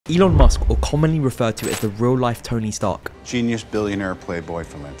Elon Musk, or commonly referred to as the real-life Tony Stark. Genius, billionaire, playboy,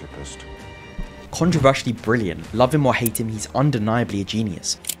 philanthropist. Controversially brilliant, love him or hate him, he's undeniably a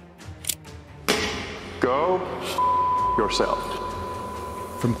genius. Go yourself.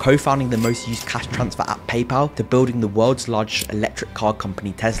 From co-founding the most used cash transfer app PayPal, to building the world's largest electric car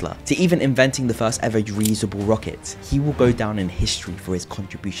company Tesla, to even inventing the first ever reusable rockets, he will go down in history for his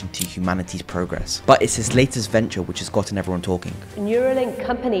contribution to humanity's progress. But it's his latest venture which has gotten everyone talking. Neuralink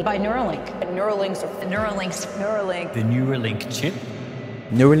company by Neuralink. The Neuralink chip?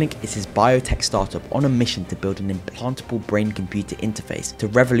 Neuralink is his biotech startup on a mission to build an implantable brain-computer interface to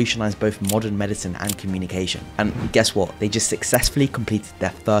revolutionize both modern medicine and communication. And guess what? They just successfully completed their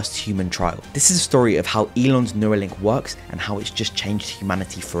first human trial. This is a story of how Elon's Neuralink works and how it's just changed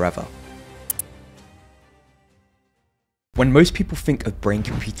humanity forever. When most people think of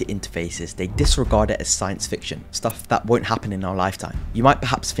brain-computer interfaces, they disregard it as science fiction, stuff that won't happen in our lifetime. You might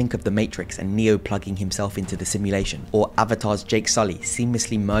perhaps think of The Matrix and Neo plugging himself into the simulation, or Avatar's Jake Sully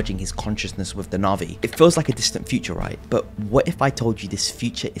seamlessly merging his consciousness with the Na'vi. It feels like a distant future, right? But what if I told you this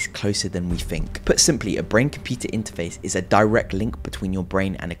future is closer than we think? Put simply, a brain-computer interface is a direct link between your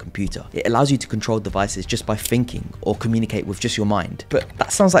brain and a computer. It allows you to control devices just by thinking, or communicate with just your mind. But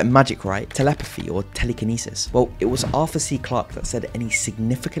that sounds like magic, right? Telepathy or telekinesis. Well, it was Arthur C. Clarke that said any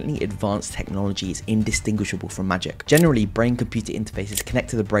significantly advanced technology is indistinguishable from magic. Generally, brain-computer interfaces connect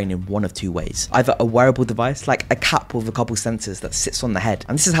to the brain in one of two ways. Either a wearable device, like a cap with a couple sensors that sits on the head,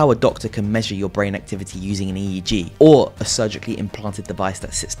 and this is how a doctor can measure your brain activity using an EEG, or a surgically implanted device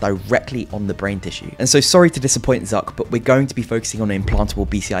that sits directly on the brain tissue. And so sorry to disappoint Zuck, but we're going to be focusing on implantable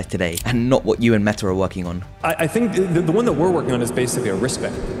BCIs today, and not what you and Meta are working on. I think the one that we're working on is basically a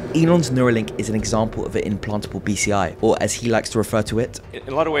wristband. Elon's Neuralink is an example of an implantable BCI, or as he likes to refer to it, In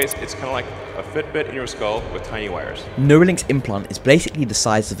a lot of ways, it's kind of like a Fitbit in your skull with tiny wires. Neuralink's implant is basically the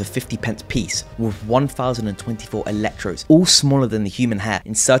size of a 50p piece with 1024 electrodes, all smaller than the human hair,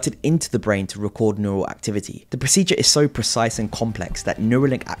 inserted into the brain to record neural activity. The procedure is so precise and complex that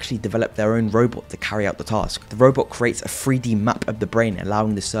Neuralink actually developed their own robot to carry out the task. The robot creates a 3D map of the brain,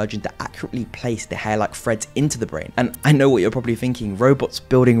 allowing the surgeon to accurately place the hair-like threads into the brain. And I know what you're probably thinking, robots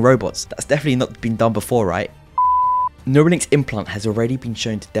building robots. That's definitely not been done before, right? Neuralink's implant has already been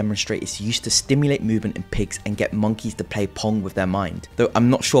shown to demonstrate its use to stimulate movement in pigs and get monkeys to play Pong with their mind, though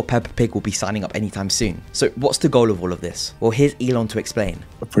I'm not sure Peppa Pig will be signing up anytime soon. So what's the goal of all of this? Well, here's Elon to explain.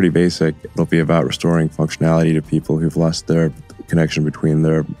 Pretty basic. It'll be about restoring functionality to people who've lost their connection between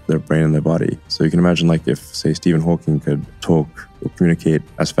their brain and their body. So you can imagine, like, if, say, Stephen Hawking could talk or communicate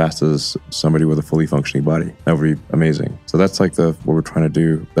as fast as somebody with a fully functioning body. That would be amazing. So that's like what we're trying to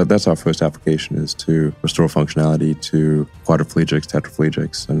do. That's our first application, is to restore functionality to quadriplegics,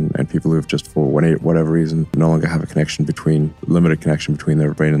 tetraplegics, and people who have just, for whatever reason, no longer have limited connection between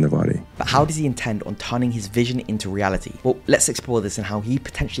their brain and their body. But how does he intend on turning his vision into reality? Well, let's explore this and how he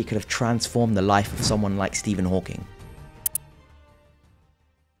potentially could have transformed the life of someone like Stephen Hawking.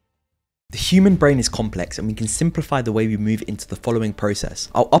 The human brain is complex, and we can simplify the way we move into the following process.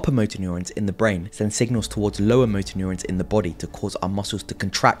 Our upper motor neurons in the brain send signals towards lower motor neurons in the body to cause our muscles to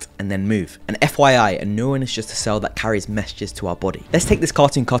contract and then move. And FYI, a neuron is just a cell that carries messages to our body. Let's take this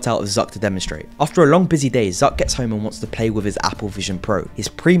cartoon cutout of Zuck to demonstrate. After a long busy day, Zuck gets home and wants to play with his Apple Vision Pro. His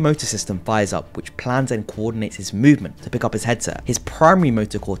premotor system fires up, which plans and coordinates his movement to pick up his headset. His primary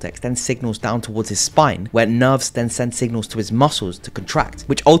motor cortex then signals down towards his spine, where nerves then send signals to his muscles to contract,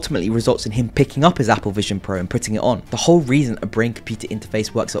 which ultimately results in him picking up his Apple Vision Pro and putting it on. The whole reason a brain-computer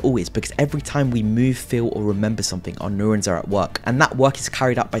interface works at all is because every time we move, feel, or remember something, our neurons are at work. And that work is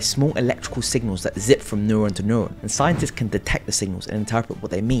carried out by small electrical signals that zip from neuron to neuron. And scientists can detect the signals and interpret what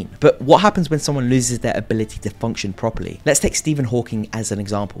they mean. But what happens when someone loses their ability to function properly? Let's take Stephen Hawking as an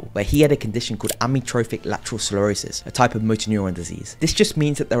example, where he had a condition called amyotrophic lateral sclerosis, a type of motor neuron disease. This just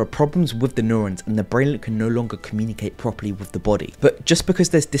means that there are problems with the neurons and the brain can no longer communicate properly with the body. But just because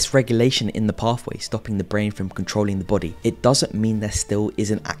there's dysregulation in the pathway stopping the brain from controlling the body, it doesn't mean there still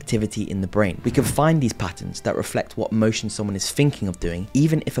isn't activity in the brain. We can find these patterns that reflect what motion someone is thinking of doing,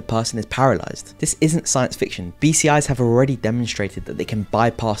 even if a person is paralyzed. This isn't science fiction. BCIs have already demonstrated that they can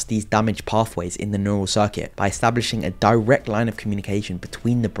bypass these damaged pathways in the neural circuit by establishing a direct line of communication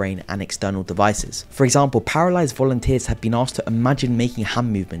between the brain and external devices. For example, paralyzed volunteers have been asked to imagine making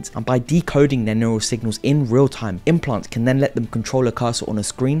hand movements, and by decoding their neural signals in real time, implants can then let them control a cursor on a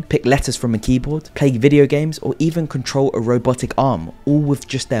screen, pick letters letters from a keyboard, play video games, or even control a robotic arm, all with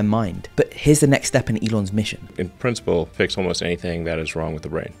just their mind. But here's the next step in Elon's mission. In principle, fix almost anything that is wrong with the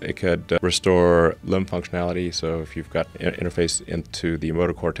brain. It could restore limb functionality, so if you've got an interface into the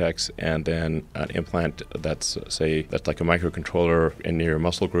motor cortex and then an implant that's like a microcontroller in your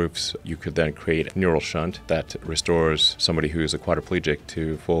muscle groups, you could then create a neural shunt that restores somebody who's a quadriplegic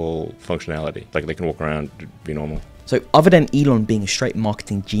to full functionality. Like they can walk around, be normal. So other than Elon being a straight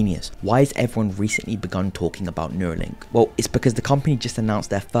marketing genius, why has everyone recently begun talking about Neuralink? Well, it's because the company just announced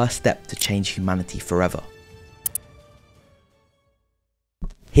their first step to change humanity forever.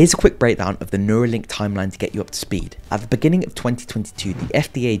 Here's a quick breakdown of the Neuralink timeline to get you up to speed. At the beginning of 2022, the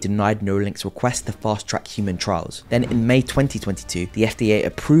FDA denied Neuralink's request to fast-track human trials. Then in May 2022, the FDA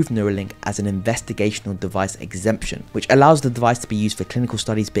approved Neuralink as an investigational device exemption, which allows the device to be used for clinical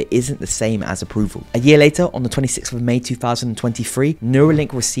studies but isn't the same as approval. A year later, on the 26th of May 2023,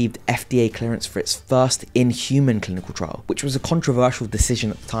 Neuralink received FDA clearance for its first in-human clinical trial, which was a controversial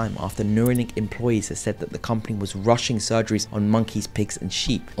decision at the time after Neuralink employees had said that the company was rushing surgeries on monkeys, pigs, and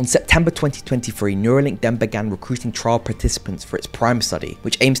sheep. On September 2023, Neuralink then began recruiting trial participants for its PRIME study,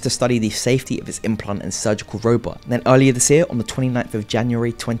 which aims to study the safety of its implant and surgical robot. And then earlier this year, on the 29th of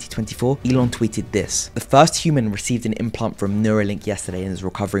January 2024, Elon tweeted this: "The first human received an implant from Neuralink yesterday and is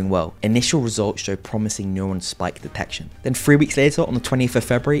recovering well. Initial results show promising neuron spike detection." Then 3 weeks later, on the 20th of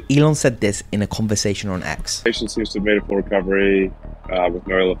February, Elon said this in a conversation on X. Patient seems to have made a full recovery with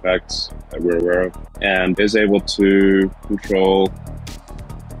neural effects that we're aware of, and is able to control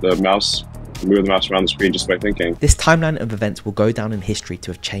the mouse, move the mouse around the screen just by thinking. This timeline of events will go down in history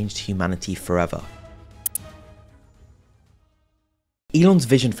to have changed humanity forever. Elon's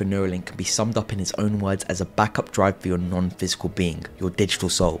vision for Neuralink can be summed up in his own words as a backup drive for your non-physical being, your digital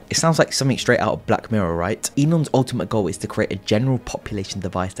soul. It sounds like something straight out of Black Mirror, right? Elon's ultimate goal is to create a general population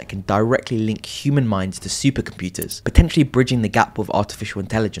device that can directly link human minds to supercomputers, potentially bridging the gap with artificial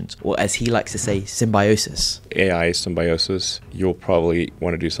intelligence, or as he likes to say, symbiosis. AI symbiosis, you'll probably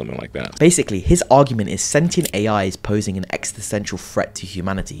want to do something like that. Basically, his argument is sentient AI is posing an existential threat to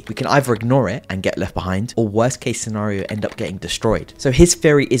humanity. We can either ignore it and get left behind, or worst case scenario, end up getting destroyed. So his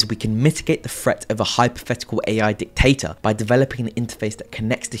theory is we can mitigate the threat of a hypothetical AI dictator by developing an interface that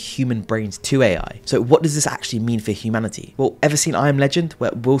connects the human brains to AI. So what does this actually mean for humanity? Well, ever seen I Am Legend, where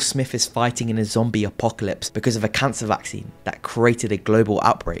Will Smith is fighting in a zombie apocalypse because of a cancer vaccine that created a global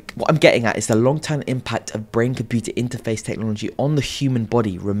outbreak? What I'm getting at is the long-term impact of brain-computer interface technology on the human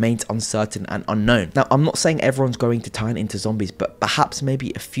body remains uncertain and unknown. Now, I'm not saying everyone's going to turn into zombies, but perhaps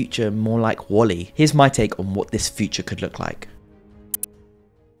maybe a future more like WALL-E. Here's my take on what this future could look like.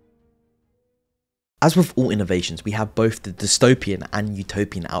 As with all innovations, we have both the dystopian and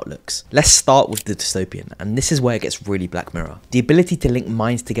utopian outlooks. Let's start with the dystopian, and this is where it gets really Black Mirror. The ability to link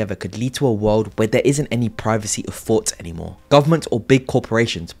minds together could lead to a world where there isn't any privacy of thoughts anymore. Governments or big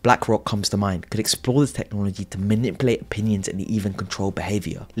corporations, BlackRock comes to mind, could explore this technology to manipulate opinions and even control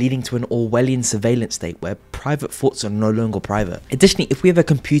behavior, leading to an Orwellian surveillance state where private thoughts are no longer private. Additionally, if we have a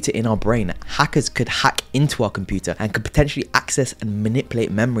computer in our brain, hackers could hack into our computer and could potentially access and manipulate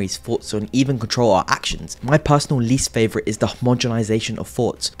memories, thoughts, and even control our actions. My personal least favorite is the homogenization of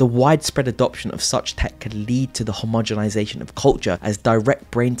thoughts. The widespread adoption of such tech could lead to the homogenization of culture as direct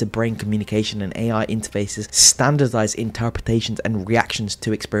brain-to-brain communication and AI interfaces standardize interpretations and reactions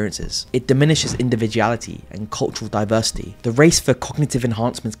to experiences. It diminishes individuality and cultural diversity. The race for cognitive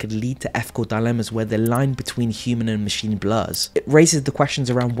enhancements could lead to ethical dilemmas where the line between human and machine blurs. It raises the questions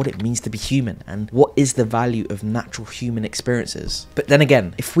around what it means to be human and what is the value of natural human experiences. But then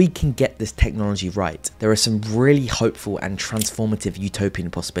again, if we can get this technology right, there are some really hopeful and transformative utopian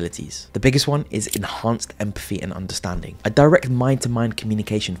possibilities. The biggest one is enhanced empathy and understanding. A direct mind-to-mind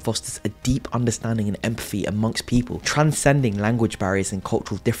communication fosters a deep understanding and empathy amongst people, transcending language barriers and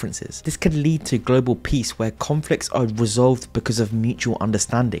cultural differences. This could lead to global peace where conflicts are resolved because of mutual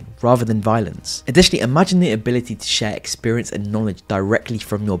understanding rather than violence. Additionally, imagine the ability to share experience and knowledge directly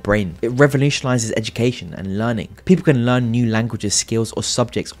from your brain. It revolutionizes education and learning. People can learn new languages, skills, or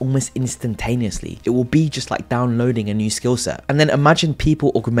subjects almost instantaneously. It will be just like downloading a new skill set. And then imagine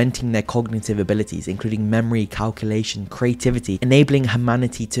people augmenting their cognitive abilities, including memory, calculation, creativity, enabling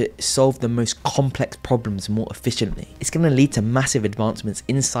humanity to solve the most complex problems more efficiently. It's going to lead to massive advancements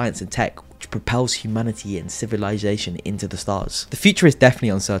in science and tech which propels humanity and civilization into the stars. The future is definitely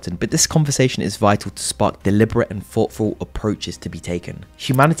uncertain, but this conversation is vital to spark deliberate and thoughtful approaches to be taken.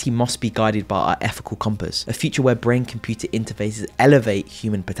 Humanity must be guided by our ethical compass, a future where brain-computer interfaces elevate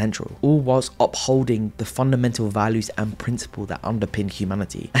human potential, all whilst upholding the fundamental values and principles that underpin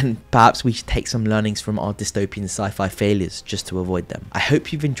humanity. And perhaps we should take some learnings from our dystopian sci-fi failures just to avoid them. I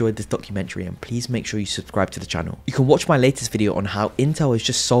hope you've enjoyed this documentary, and please make sure you subscribe to the channel. You can watch my latest video on how Intel has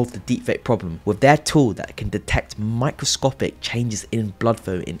just solved the deepfake problem with their tool that can detect microscopic changes in blood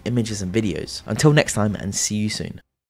flow in images and videos. Until next time, and see you soon.